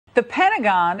The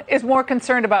Pentagon is more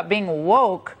concerned about being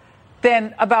woke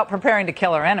than about preparing to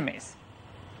kill our enemies.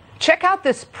 Check out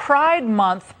this Pride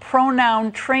Month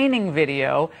pronoun training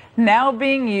video now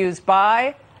being used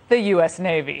by the U.S.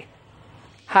 Navy.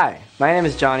 Hi, my name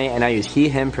is Johnny and I use he,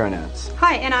 him pronouns.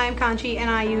 Hi, and I'm Conchi and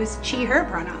I use she, her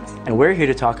pronouns. And we're here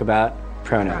to talk about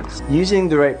pronouns. Using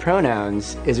the right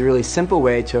pronouns is a really simple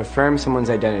way to affirm someone's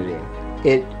identity.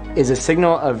 It is a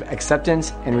signal of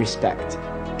acceptance and respect.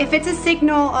 If it's a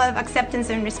signal of acceptance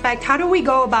and respect, how do we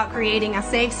go about creating a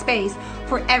safe space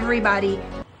for everybody?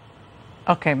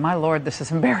 Okay, my Lord, this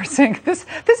is embarrassing. This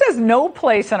has no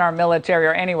place in our military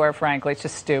or anywhere, frankly. It's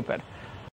just stupid.